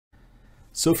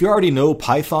So if you already know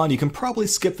Python, you can probably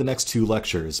skip the next two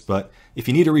lectures, but if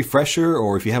you need a refresher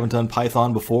or if you haven't done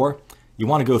Python before, you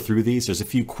want to go through these. There's a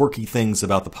few quirky things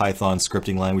about the Python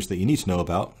scripting language that you need to know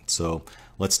about. So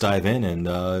let's dive in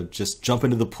and just jump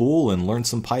into the pool and learn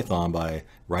some Python by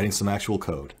writing some actual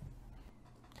code.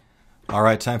 All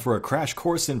right, time for a crash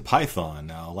course in Python.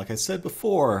 Now, like I said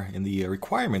before, in the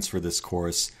requirements for this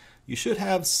course, you should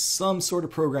have some sort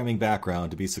of programming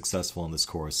background to be successful in this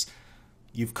course.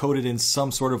 You've coded in some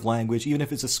sort of language, even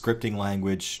if it's a scripting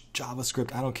language,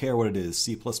 JavaScript, I don't care what it is,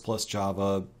 C++,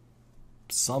 Java,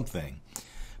 something.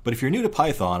 But if you're new to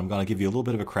Python, I'm going to give you a little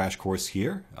bit of a crash course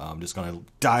here. I'm just going to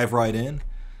dive right in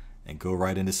and go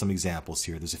right into some examples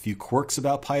here. There's a few quirks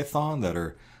about Python that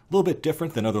are a little bit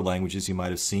different than other languages you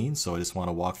might have seen, so I just want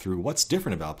to walk through what's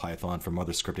different about Python from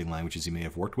other scripting languages you may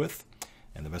have worked with.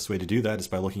 And the best way to do that is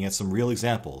by looking at some real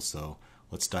examples, so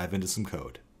let's dive into some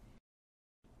code.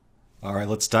 All right,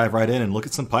 let's dive right in and look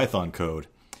at some Python code.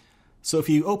 So if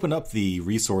you open up the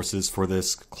resources for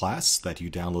this class that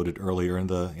you downloaded earlier in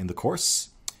the course,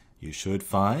 you should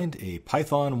find a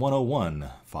Python 101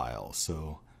 file.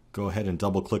 So go ahead and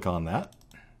double click on that,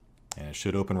 and it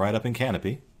should open right up in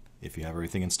Canopy if you have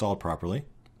everything installed properly.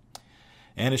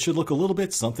 And it should look a little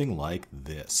bit something like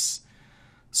this.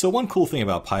 So one cool thing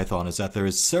about Python is that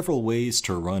there's several ways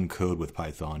to run code with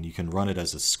Python. You can run it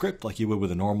as a script like you would with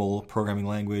a normal programming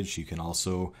language. You can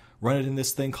also run it in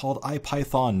this thing called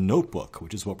IPython Notebook,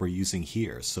 which is what we're using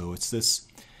here. So it's this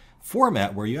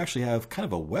format where you actually have kind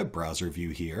of a web browser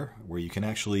view here, where you can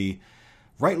actually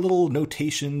write little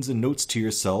notations and notes to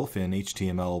yourself in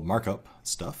HTML markup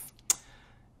stuff.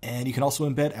 And you can also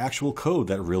embed actual code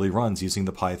that really runs using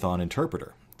the Python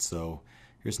interpreter. So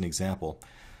here's an example.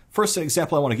 First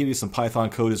example I want to give you some Python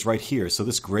code is right here. So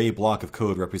this gray block of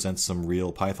code represents some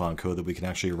real Python code that we can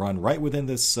actually run right within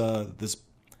this this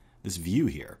view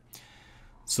here.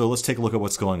 So let's take a look at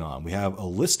what's going on. We have a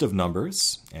list of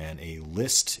numbers, and a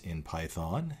list in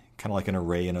Python, kind of like an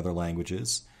array in other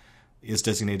languages, is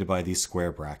designated by these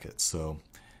square brackets. So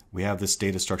we have this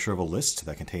data structure of a list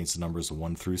that contains the numbers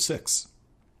 1 through 6.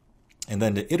 And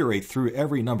then to iterate through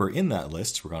every number in that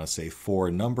list, we're going to say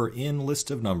for number in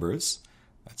list of numbers.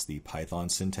 That's the Python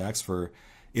syntax for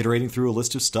iterating through a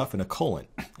list of stuff in a colon.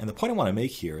 And the point I want to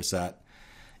make here is that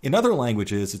in other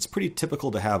languages, it's pretty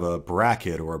typical to have a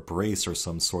bracket or a brace or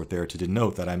some sort there to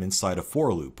denote that I'm inside a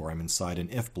for loop or I'm inside an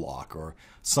if block or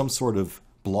some sort of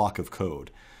block of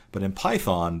code. But in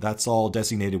Python, that's all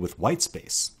designated with white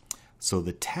space. So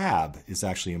the tab is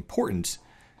actually important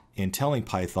in telling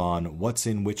Python what's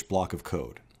in which block of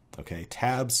code. Okay,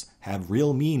 tabs have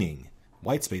real meaning.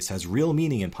 Whitespace has real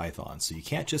meaning in Python, so you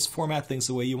can't just format things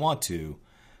the way you want to.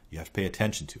 You have to pay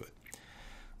attention to it.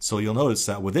 So you'll notice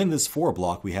that within this for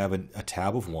block, we have a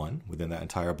tab of 1 within that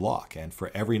entire block. And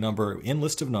for every number in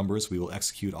list of numbers, we will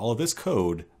execute all of this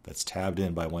code that's tabbed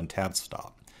in by one tab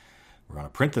stop. We're going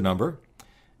to print the number,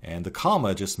 and the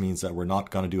comma just means that we're not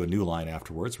going to do a new line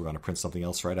afterwards. We're going to print something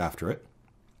else right after it.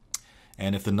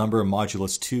 And if the number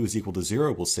modulus 2 is equal to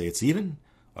 0, we'll say it's even.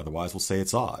 Otherwise, we'll say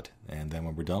it's odd. And then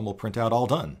when we're done, we'll print out all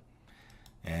done.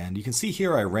 And you can see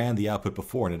here I ran the output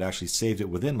before, and it actually saved it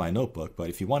within my notebook. But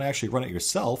if you want to actually run it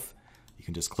yourself, you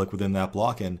can just click within that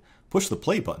block and push the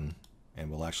play button,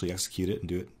 and we'll actually execute it and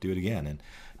do it again. And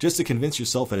just to convince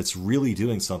yourself that it's really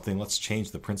doing something, let's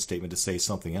change the print statement to say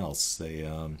something else. Say,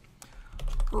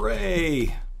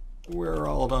 hooray, we're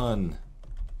all done.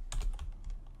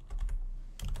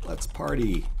 Let's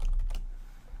party.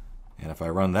 And if I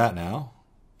run that now,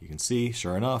 you can see,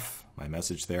 sure enough, my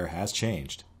message there has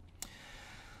changed.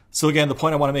 So again, the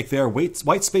point I want to make there, white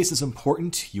space is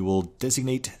important. You will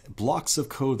designate blocks of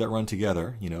code that run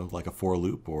together, like a for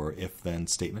loop or if-then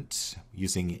statement,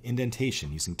 using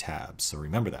indentation, using tabs. So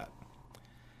remember that.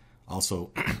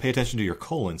 Also, pay attention to your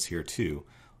colons here too.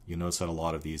 You'll notice that a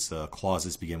lot of these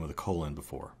clauses begin with a colon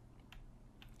before.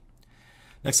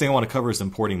 Next thing I want to cover is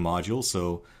importing modules.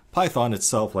 So Python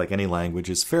itself, like any language,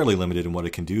 is fairly limited in what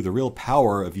it can do. The real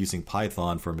power of using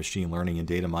Python for machine learning and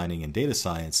data mining and data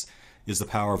science is the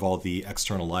power of all the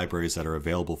external libraries that are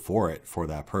available for it for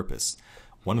that purpose.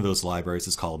 One of those libraries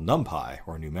is called NumPy,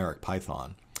 or Numeric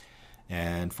Python.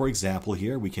 And for example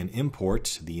here, we can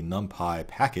import the NumPy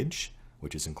package,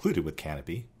 which is included with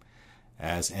Canopy,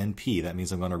 as NP. That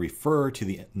means I'm going to refer to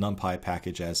the NumPy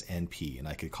package as NP, and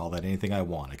I could call that anything I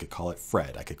want. I could call it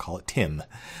Fred, I could call it Tim,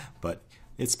 but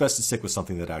it's best to stick with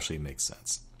something that actually makes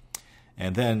sense.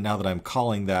 And then now that I'm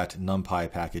calling that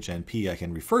NumPy package NP, I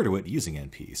can refer to it using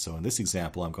NP. So in this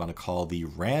example, I'm going to call the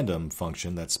random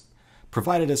function that's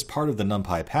provided as part of the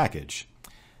NumPy package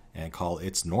and call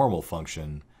its normal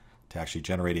function to actually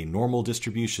generate a normal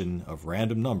distribution of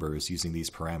random numbers using these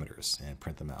parameters and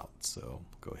print them out. So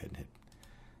go ahead and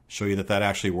show you that that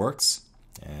actually works.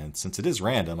 And since it is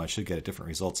random, I should get different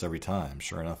results every time.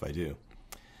 Sure enough, I do.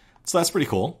 So that's pretty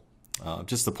cool.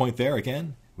 Just the point there,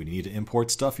 again, we need to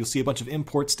import stuff. You'll see a bunch of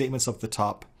import statements up at the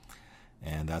top,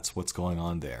 and that's what's going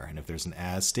on there. And if there's an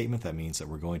as statement, that means that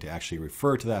we're going to actually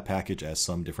refer to that package as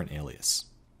some different alias.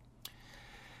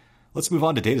 Let's move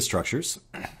on to data structures.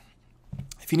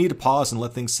 If you need to pause and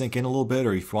let things sink in a little bit,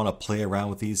 or if you want to play around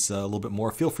with these a little bit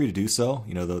more, feel free to do so.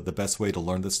 You know, the best way to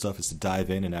learn this stuff is to dive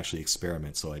in and actually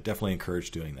experiment. So I definitely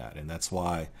encourage doing that. And that's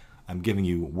why I'm giving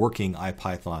you working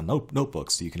IPython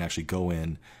notebooks so you can actually go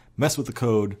in, mess with the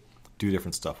code, do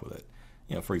different stuff with it.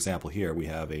 You know, for example, here we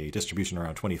have a distribution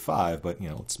around 25, but, you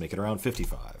know, let's make it around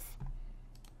 55.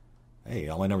 Hey,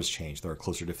 all my numbers changed. They're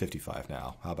closer to 55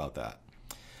 now. How about that?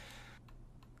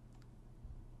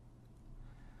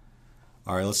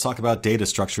 All right, let's talk about data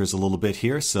structures a little bit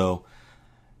here. So,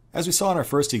 as we saw in our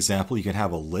first example, you can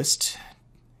have a list,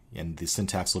 and the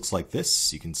syntax looks like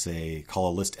this. You can say,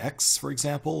 call a list X, for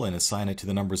example, and assign it to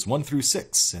the numbers 1 through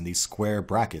 6, and these square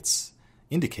brackets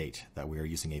indicate that we are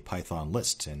using a Python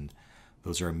list, and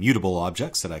those are immutable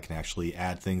objects that I can actually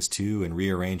add things to and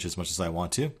rearrange as much as I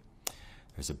want to.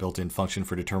 There's a built-in function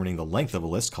for determining the length of a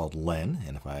list called len,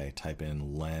 and if I type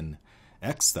in len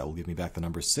x, that will give me back the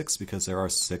number 6 because there are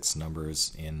 6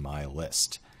 numbers in my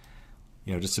list.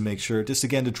 You know, just to make sure, just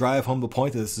again to drive home the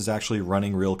point that this is actually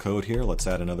running real code here, let's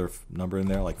add another number in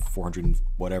there, like 400 and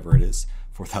whatever it is,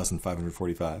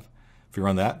 4,545. If we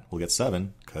run that, we'll get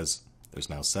 7 because there's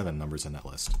now 7 numbers in that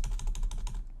list.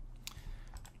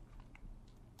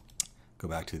 Go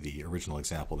back to the original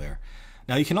example there.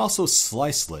 Now you can also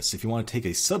slice lists. If you want to take a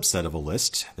subset of a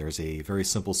list, there's a very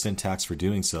simple syntax for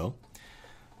doing so.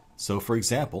 So for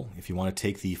example, if you want to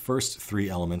take the first 3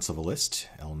 elements of a list,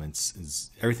 elements is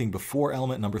everything before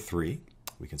element number 3,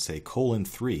 we can say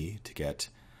 :3 to get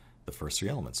the first 3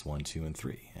 elements, 1, 2, and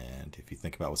 3. And if you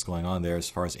think about what's going on there as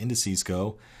far as indices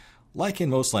go, like in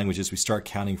most languages, we start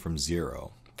counting from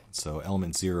 0. So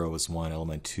element 0 is 1,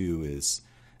 element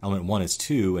 1 is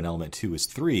 2, and element 2 is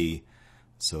 3.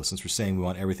 So since we're saying we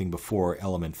want everything before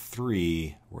element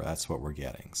 3, well, that's what we're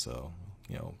getting. So,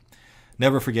 you know,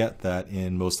 never forget that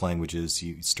in most languages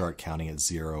you start counting at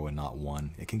 0 and not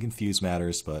 1. It can confuse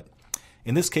matters, but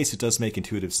in this case it does make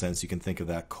intuitive sense. You can think of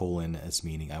that colon as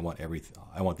meaning I want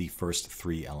the first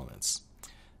 3 elements.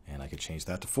 And I could change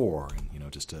that to 4, and, you know,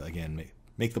 just to again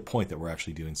make the point that we're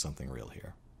actually doing something real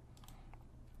here.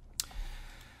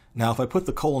 Now, if I put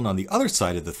the colon on the other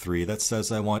side of the 3, that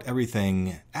says I want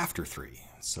everything after 3.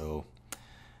 So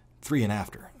 3 and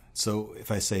after. So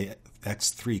if I say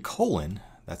x3 :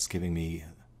 that's giving me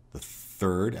the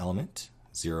 3rd element,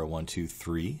 0, 1, 2,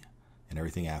 3, and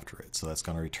everything after it. So that's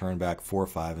going to return back 4,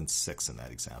 5, and 6 in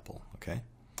that example. Okay.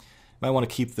 You might want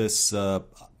to keep this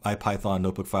IPython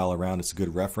notebook file around. It's a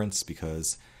good reference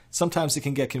because sometimes it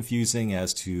can get confusing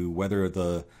as to whether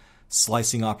the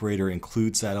slicing operator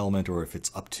includes that element or if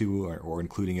it's up to or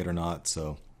including it or not.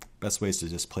 So best way is to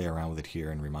just play around with it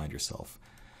here and remind yourself.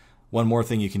 One more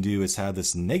thing you can do is have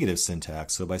this negative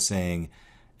syntax. So by saying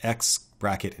x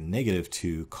bracket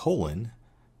 -2 :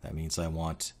 that means I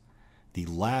want the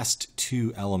last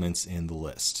 2 elements in the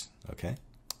list. Okay,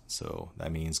 so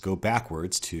that means go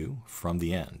backwards from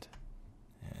the end,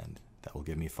 and that will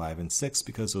give me 5 and 6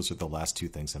 because those are the last 2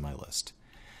 things in my list.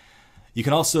 You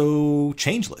can also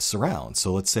change lists around.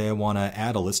 So let's say I want to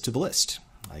add a list to the list.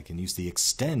 I can use the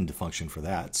extend function for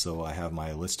that. So I have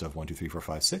my list of 1, 2, 3, 4,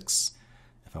 5, 6.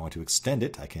 If I want to extend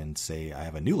it, I can say I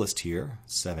have a new list here,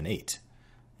 7, 8.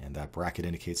 And that bracket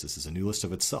indicates this is a new list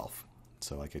of itself.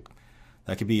 So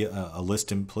that could be a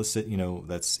list implicit, you know,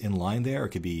 that's in line there. It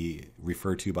could be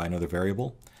referred to by another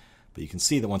variable. But you can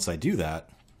see that once I do that,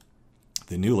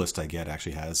 the new list I get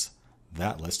actually has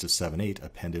that list of 7, 8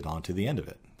 appended onto the end of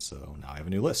it. So now I have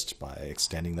a new list by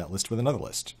extending that list with another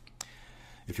list.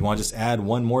 If you want to just add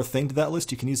one more thing to that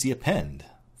list, you can use the append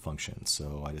function.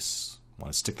 So I just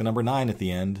want to stick the number 9 at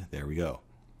the end. There we go.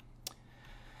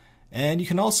 And you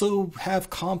can also have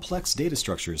complex data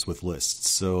structures with lists.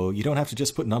 So you don't have to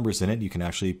just put numbers in it. You can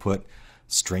actually put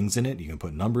strings in it. You can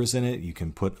put numbers in it. You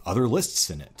can put other lists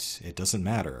in it. It doesn't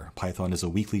matter. Python is a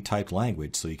weakly typed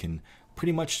language, so you can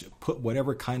pretty much put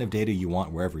whatever kind of data you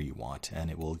want wherever you want,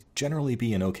 and it will generally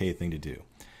be an okay thing to do.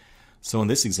 So in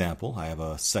this example, I have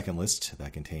a second list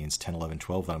that contains 10, 11,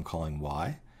 12 that I'm calling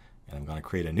y, and I'm going to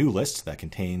create a new list that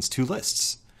contains 2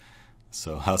 lists.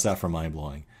 So how's that for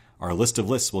mind-blowing? Our list of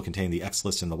lists will contain the x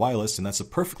list and the y list, and that's a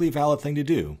perfectly valid thing to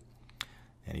do.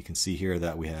 And you can see here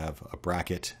that we have a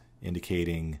bracket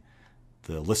indicating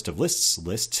the list of lists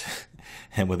list,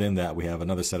 And within that, we have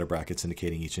another set of brackets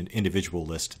indicating each individual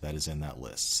list that is in that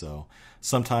list. So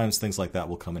sometimes things like that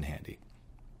will come in handy.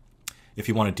 If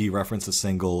you want to dereference a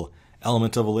single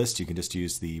element of a list, you can just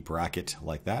use the bracket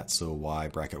like that. So y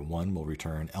bracket 1 will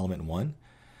return element 1.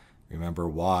 Remember,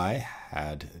 y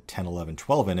had 10, 11,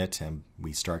 12 in it, and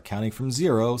we start counting from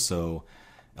 0, so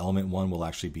element 1 will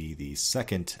actually be the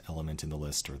second element in the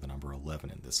list, or the number 11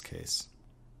 in this case.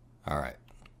 All right.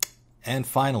 And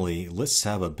finally, lists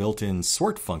have a built-in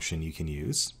sort function you can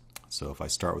use. So if I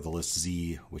start with a list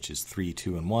z, which is 3,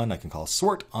 2, and 1, I can call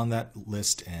sort on that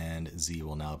list, and z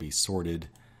will now be sorted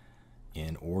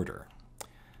in order.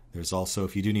 There's also,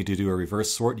 if you do need to do a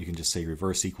reverse sort, you can just say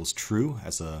reverse equals true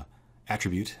as a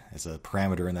attribute, as a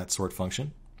parameter in that sort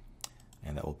function,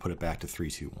 and that will put it back to 3,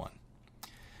 2, 1.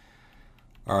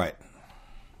 All right.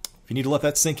 If you need to let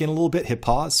that sink in a little bit, hit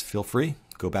pause, feel free.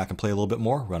 Go back and play a little bit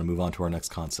more. We're going to move on to our next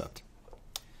concept.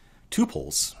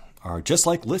 Tuples are just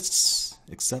like lists,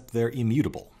 except they're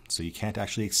immutable. So you can't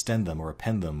actually extend them or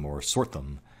append them or sort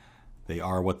them. They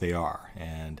are what they are.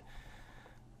 And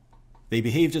they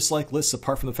behave just like lists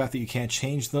apart from the fact that you can't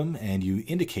change them, and you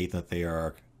indicate that they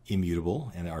are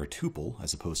immutable and are a tuple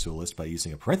as opposed to a list by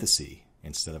using a parenthesis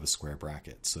instead of a square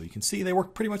bracket. So you can see they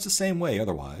work pretty much the same way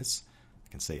otherwise.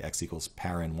 I can say x equals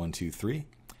paren 1, 2, 3.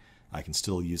 I can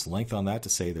still use length on that to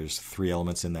say there's 3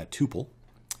 elements in that tuple.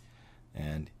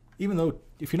 And even though,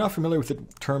 if you're not familiar with the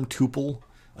term tuple,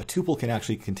 a tuple can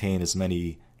actually contain as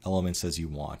many elements as you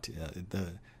want.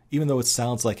 Even though it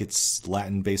sounds like it's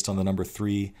Latin based on the number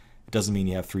 3, it doesn't mean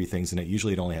you have 3 things in it.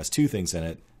 Usually it only has 2 things in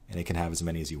it, and it can have as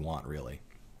many as you want, really.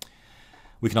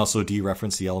 We can also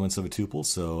dereference the elements of a tuple.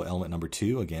 So element number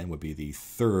 2, again, would be the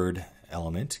third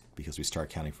element because we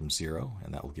start counting from 0,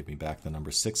 and that will give me back the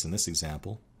number 6 in this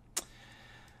example.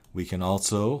 We can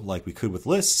also, like we could with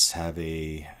lists,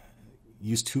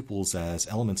 use tuples as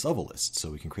elements of a list. So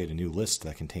we can create a new list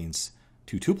that contains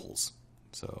 2 tuples.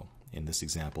 So in this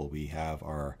example, we have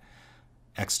our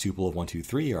x tuple of 1, 2,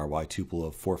 3, our y tuple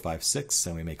of 4, 5, 6,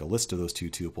 and we make a list of those 2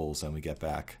 tuples, and we get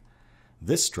back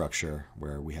this structure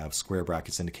where we have square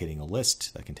brackets indicating a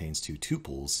list that contains 2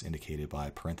 tuples indicated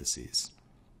by parentheses.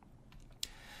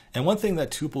 And one thing that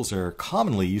tuples are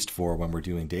commonly used for when we're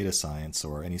doing data science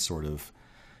or any sort of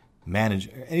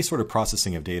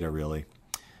processing of data, really,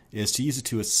 is to use it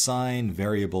to assign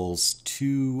variables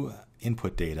to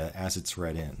input data as it's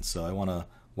read in. So I want to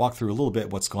walk through a little bit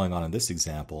what's going on in this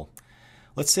example.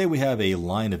 Let's say we have a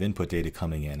line of input data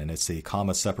coming in, and it's a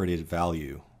comma-separated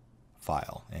value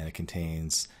file, and it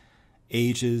contains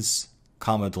ages,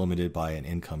 comma delimited by an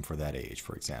income for that age,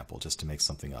 for example, just to make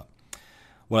something up.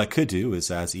 What I could do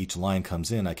is, as each line comes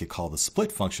in, I could call the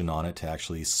split function on it to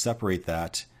actually separate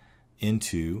that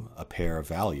into a pair of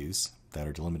values that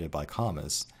are delimited by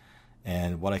commas.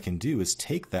 And what I can do is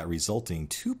take that resulting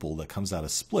tuple that comes out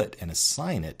of split and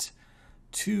assign it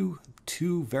to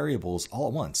 2 variables all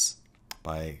at once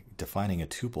by defining a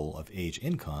tuple of age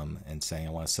income and saying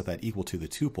I want to set that equal to the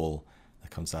tuple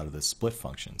that comes out of the split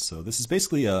function. So this is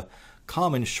basically a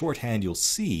common shorthand you'll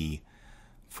see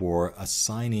for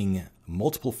assigning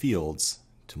multiple fields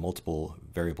to multiple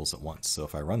variables at once. So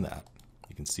if I run that,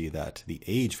 you can see that the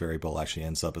age variable actually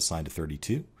ends up assigned to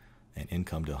 32 and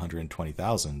income to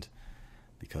 120,000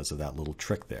 because of that little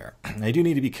trick there. Now, you do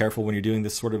need to be careful when you're doing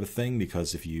this sort of a thing,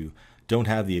 because if you don't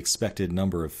have the expected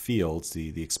number of fields,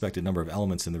 the expected number of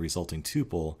elements in the resulting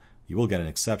tuple, you will get an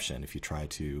exception if you try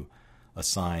to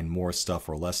assign more stuff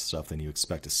or less stuff than you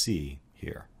expect to see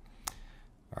here.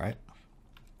 All right.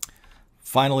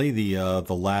 Finally,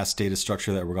 the last data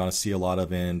structure that we're going to see a lot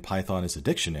of in Python is a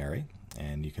dictionary,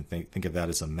 and you can think of that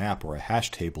as a map or a hash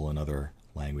table in other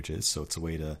languages. So it's a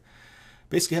way to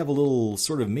basically have a little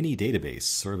sort of mini database,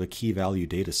 sort of a key value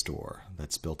data store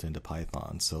that's built into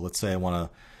Python. So let's say I want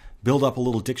to build up a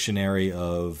little dictionary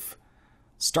of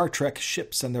Star Trek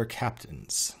ships and their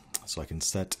captains. So I can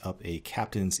set up a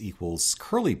captains equals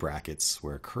curly brackets,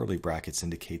 where curly brackets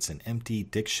indicates an empty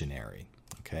dictionary.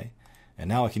 Okay, and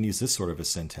now I can use this sort of a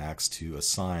syntax to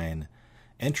assign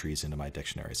entries into my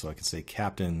dictionary. So I can say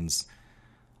captains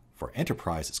for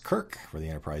Enterprise is Kirk, for the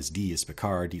Enterprise D is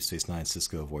Picard, Deep Space Nine,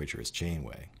 Cisco, Voyager is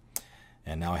Janeway.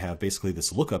 And now I have basically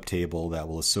this lookup table that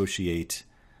will associate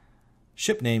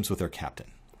ship names with their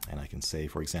captain. And I can say,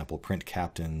 for example, print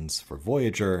captains for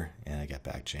Voyager, and I get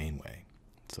back Janeway.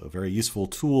 So a very useful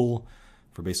tool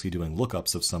for basically doing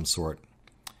lookups of some sort.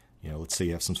 You know, let's say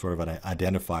you have some sort of an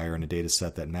identifier in a data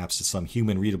set that maps to some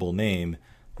human readable name.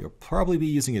 You'll probably be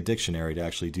using a dictionary to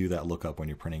actually do that lookup when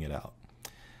you're printing it out.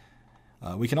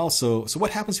 We can also, so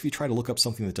what happens if you try to look up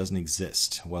something that doesn't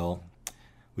exist? Well,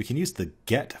 we can use the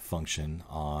get function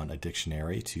on a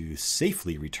dictionary to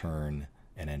safely return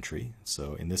an entry.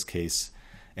 So in this case,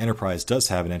 Enterprise does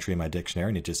have an entry in my dictionary,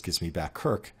 and it just gives me back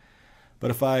Kirk.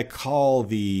 But if I call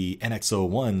the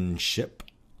NX-01 ship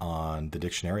on the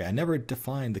dictionary, I never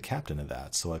defined the captain of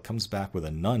that, so it comes back with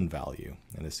a none value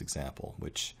in this example,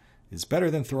 which is better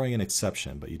than throwing an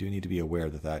exception, but you do need to be aware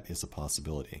that that is a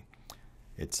possibility.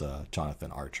 It's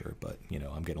Jonathan Archer, but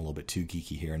I'm getting a little bit too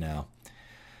geeky here now.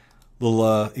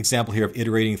 Little example here of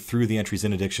iterating through the entries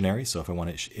in a dictionary. So if I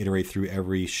want to iterate through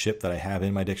every ship that I have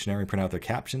in my dictionary and print out their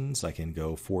captions, I can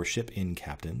go for ship in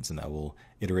captains, and that will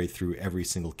iterate through every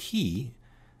single key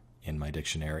in my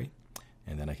dictionary.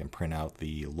 And then I can print out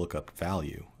the lookup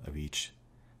value of each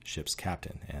ship's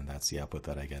captain, and that's the output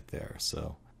that I get there.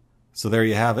 So there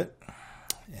you have it.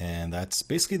 And that's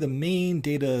basically the main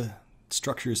data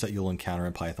structures that you'll encounter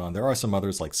in Python. There are some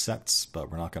others like sets,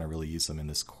 but we're not going to really use them in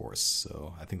this course.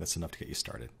 So I think that's enough to get you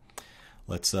started.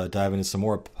 Let's dive into some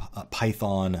more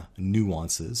Python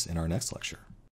nuances in our next lecture.